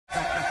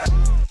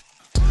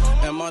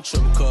And my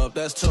triple cup,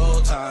 that's 2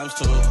 times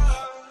 2.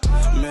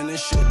 Man,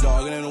 this shit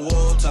dogging in the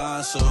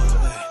wartime, so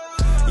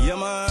yeah,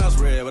 my eyes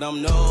red, but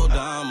I'm no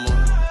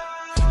diamond.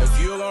 If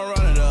you gon'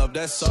 run it up,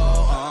 that's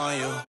all on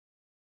you.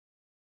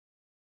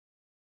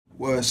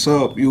 What's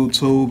up,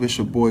 YouTube? It's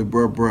your boy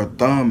Brahbra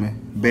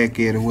ThumIn, back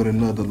at it with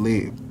another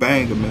lit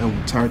banger, man.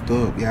 We turned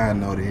up, y'all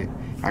know that.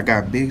 I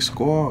got big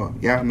Scarr.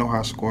 Y'all know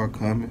how Scarr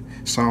coming.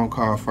 Song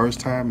called First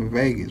Time in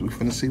Vegas. We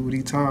finna see what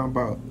he talking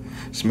about.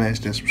 Smash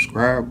that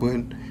subscribe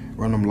button.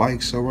 Run them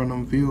likes, so run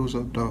them views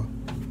up, though.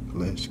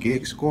 Let's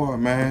get Scarr,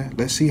 man.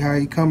 Let's see how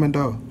he coming,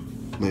 though.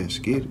 Let's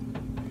get it.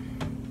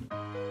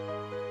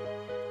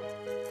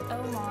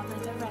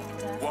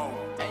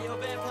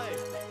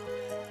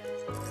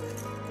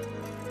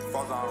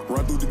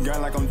 Run through the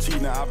gun like I'm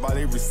cheating. I bought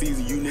every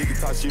season. You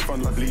niggas talk shit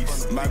from the bleach.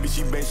 My bitch,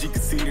 she bet she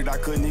conceded. I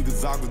cut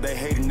niggas off cause they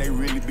hatin', they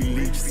really be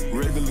leeches.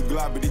 Regular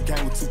Glock, but it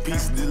came with 2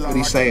 pieces. What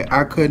he say?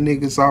 I cut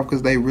niggas off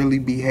cause they really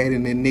be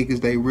hating, and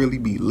niggas, they really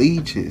be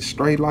leeches.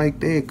 Straight like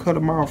that. Cut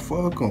them off,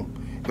 fuck them.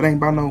 If it ain't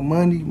about no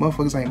money,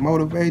 motherfuckers ain't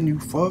motivating you,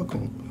 fuck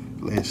them.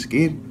 Let's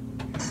get it.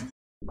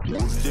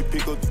 Just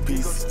pick up the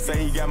piece.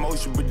 Say he got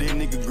motion, but that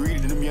nigga greedy.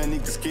 Them young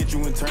niggas sketch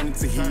you and turn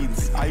into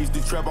heathens. I used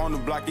to trap on the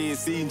block every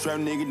season. Trap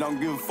nigga don't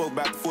give a fuck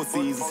about the 4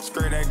 seasons.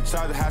 Straight act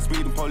charge, high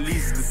speed, and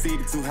police. The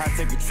city too high,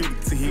 take a trip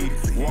to heat.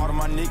 Water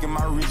my nigga,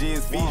 my rich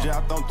ass Fiji.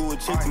 I thumb through a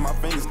chick till my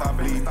fingers stop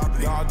bleeding.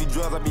 Got all these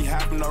drugs, I be high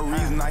for no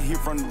reason. I hear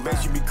from the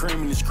back, she be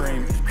creaming and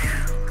screaming.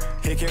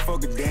 Heck, can't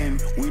fuck a damn.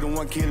 We the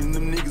one killing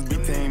them niggas be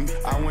tame.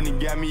 I went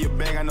and got me a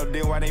bag, I know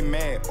they why they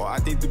mad. Or I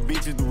think the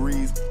bitch is the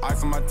reason.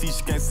 Ice on my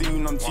t-shirt, can't see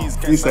when I'm cheese.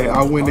 He say,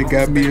 I went and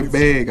got me a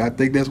bag. I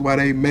think that's why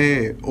they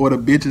mad. Or the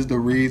bitch is the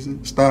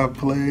reason. Stop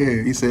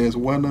playing. He says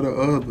one or the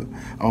other.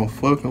 I'm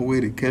fucking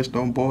with it. Catch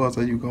them boys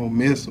or you gonna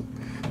miss them.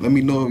 Let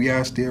me know if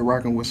y'all still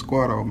rocking with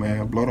Scarr though,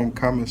 man. Blow them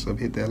comments up,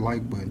 hit that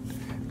like button.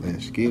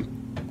 Let's get it.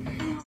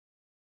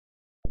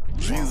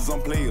 Jesus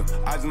on player.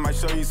 I just might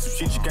show you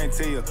some shit you can't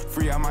tell.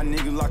 Free out my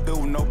niggas locked up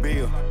with no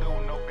bail.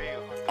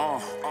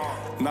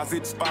 Now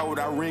sit the spot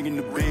without ringing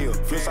the bell.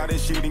 Flush out that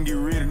shit and get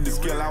rid of the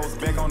skill. I was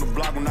back on the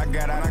block when I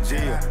got out of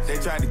jail. They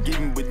tried to get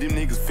me, but them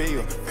niggas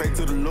failed. Pray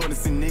to the Lord and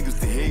send niggas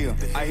to hell.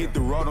 I hit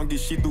the road, don't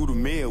get shit through the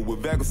mail.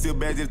 With bag of steel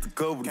bags just to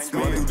cover the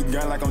smell. Run through the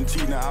gun like I'm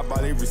cheating. I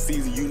bought every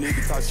season. You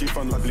niggas talk shit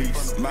from the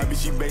bleach. My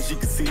bitch, she bet she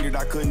conceded.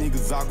 I cut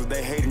niggas off cause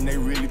they hatin', they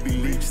really be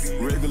leeches.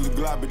 Regular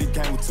Glock, but it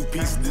came with 2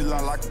 pieces. This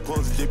line like a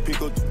puzzle, just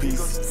pick up the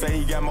pieces. Say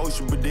he got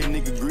motion, but that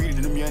nigga greedy.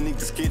 Them young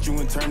niggas sketch you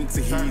and turn into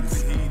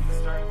heathens.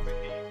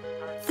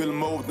 Fill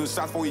him over with the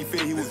shots before he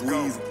fit, he was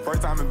wheezing.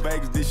 First time in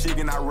Vegas, this shit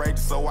getting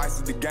outrageous. So ice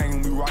is the gang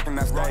and we rockin'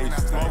 that stage.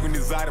 Smoking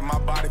this out of my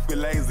body feel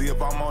lazy if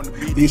I'm on the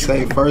beat. He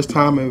say first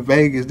time in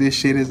Vegas, this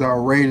shit is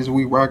outrageous.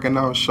 We rocking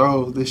out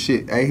shows. This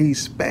shit, hey, he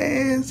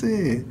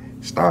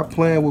spazzing. Stop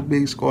playing with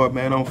Big Scarr,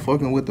 man. I'm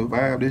fucking with the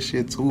vibe. This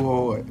shit too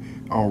hard.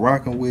 I'm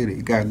rocking with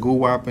it. Got Goo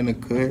Wop in the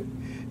cut.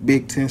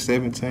 Big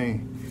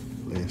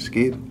 1017. Let's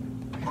get it.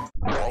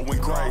 Went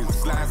crazy.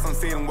 Slime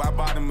sunset and white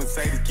bottom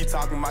Mercedes. Keep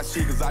talking my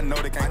shit cause I know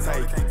they can't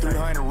take it.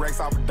 300 racks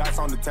off of dice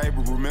on the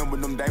table. Remember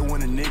them day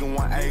when a nigga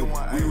want A.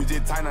 We was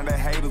just tight on that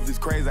haters. It's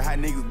crazy how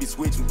niggas be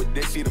switching, but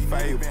that shit a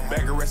favor.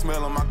 Bag of red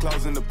smell on my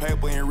clothes in the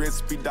paper. And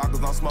recipe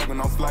doctors, I'm smoking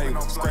on flavor.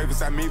 Scrape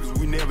inside me cause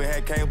we never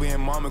had cable.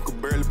 And mama could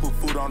barely put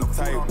food on the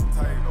table.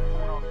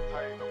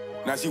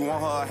 Now she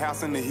want her a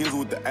house in the hills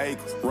with the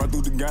acres. Run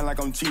through the gun like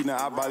I'm cheating.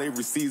 I bought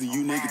every season.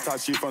 You niggas talk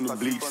shit from the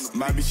bleach.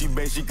 My bitch, she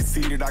bet she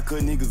conceded. I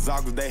cut niggas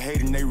off cause they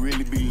hatin', they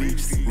really be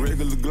leeches.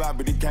 Regular Glock,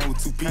 but it came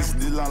with 2 pieces.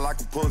 This line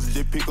like a puzzle,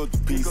 just pick up the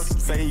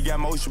pieces. Say he got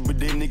motion, but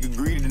that nigga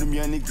greedy. Them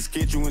young niggas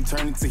sketch you and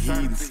turn into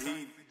heathens.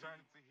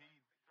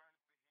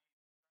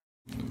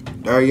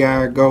 There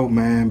y'all go,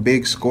 man.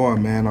 Big Scarr,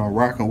 man. I'm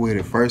rocking with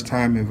it. First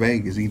time in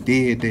Vegas. He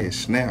did that.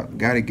 Snap.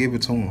 Gotta give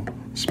it to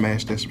him.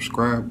 Smash that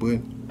subscribe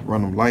button.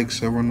 Run them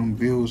likes, run them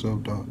views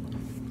up, dog.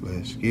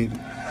 Let's get it.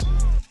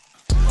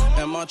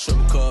 And my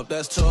triple cup,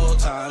 that's 2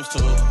 times 2.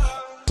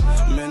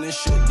 Man, this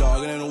shit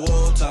dogging in the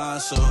wartime,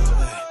 so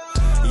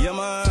yeah,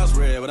 my eyes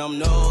red, but I'm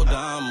no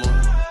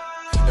diamond.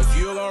 If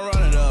you gon'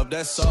 run it up,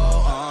 that's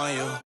all on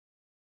you.